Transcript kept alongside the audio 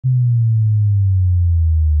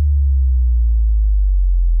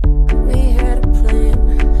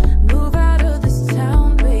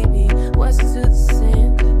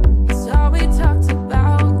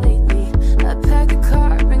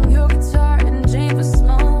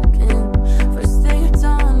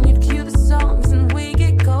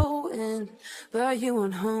You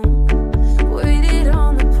went home, waited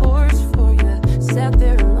on the porch for you, sat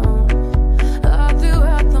there alone all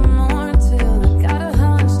throughout the morning till I got a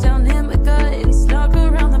hunch down in my gut and snuck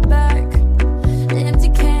around the back. Empty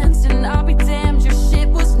cans and I'll be damned, your shit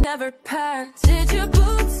was never packed. Did your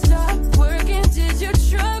boots stop working? Did your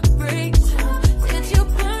truck break down? Did you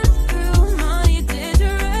burn through money? Did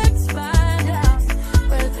your ex find out?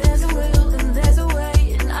 Where there's a will and there's a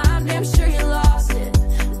way, and I'm damn sure you lost it.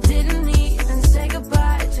 Didn't even say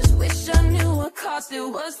goodbye, just wish I knew what cost it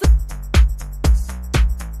was.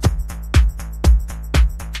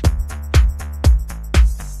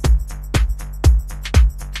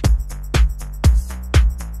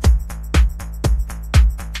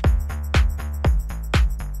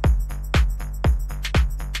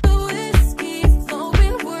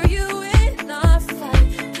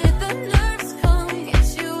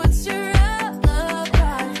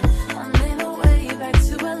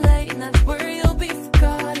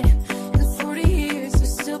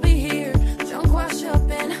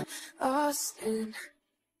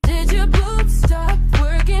 Did your boots stop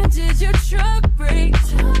working? Did your truck break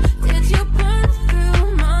down? Did you burn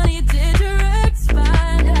through money? Did your ex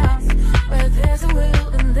find out? Where there's a will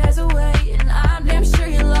and there's a way, and I'm damn sure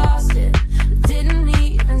you lost it. Didn't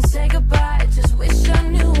even say goodbye, just wish I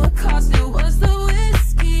knew what cost it. Was the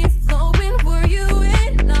whiskey flowing? Were you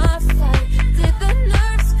in a fight? Did the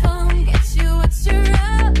nerves come get you? What's your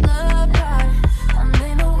alibi? I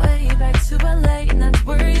made my way back to LA, and that's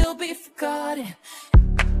where you'll be forgotten.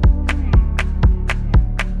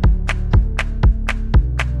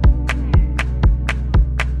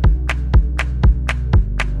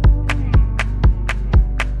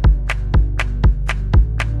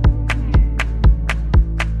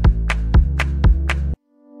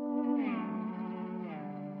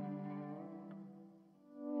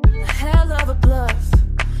 Hell of a bluff,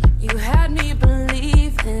 you had me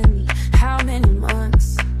believing. How many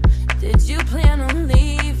months did you plan on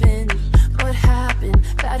leaving? What happened?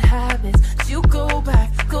 Bad habits. Did you go back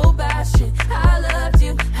shit? I loved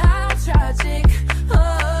you, how tragic.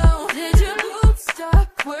 Oh, did your boots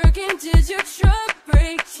stop working? Did your truck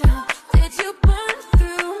break down? Did you burn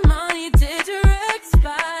through money? Did your ex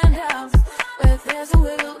find out? Where there's a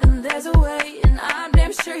will and there's a way, and I'm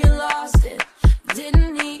damn sure you lost it.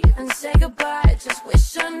 Didn't even say goodbye, just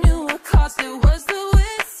wish I knew what cost it. Was the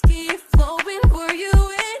whiskey flowing? Were you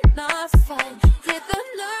in a fight? Did the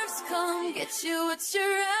nerves come get you? What's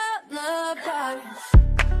your alibi?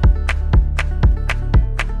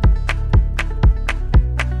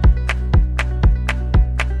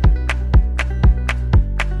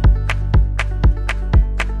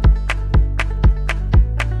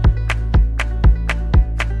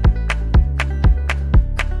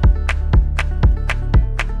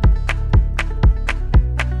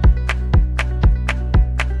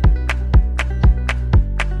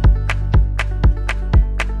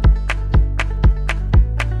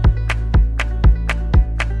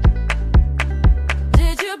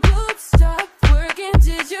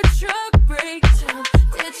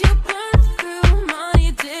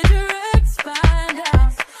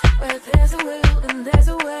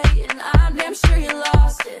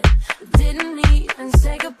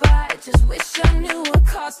 Just wish I knew what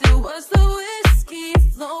cost it. Was the whiskey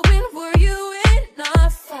flowing? Were you in a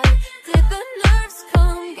fight? Did the nerves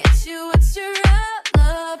come get you? What's your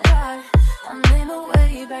alibi? I made my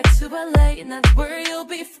way back to LA, and that's where you'll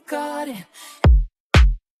be forgotten.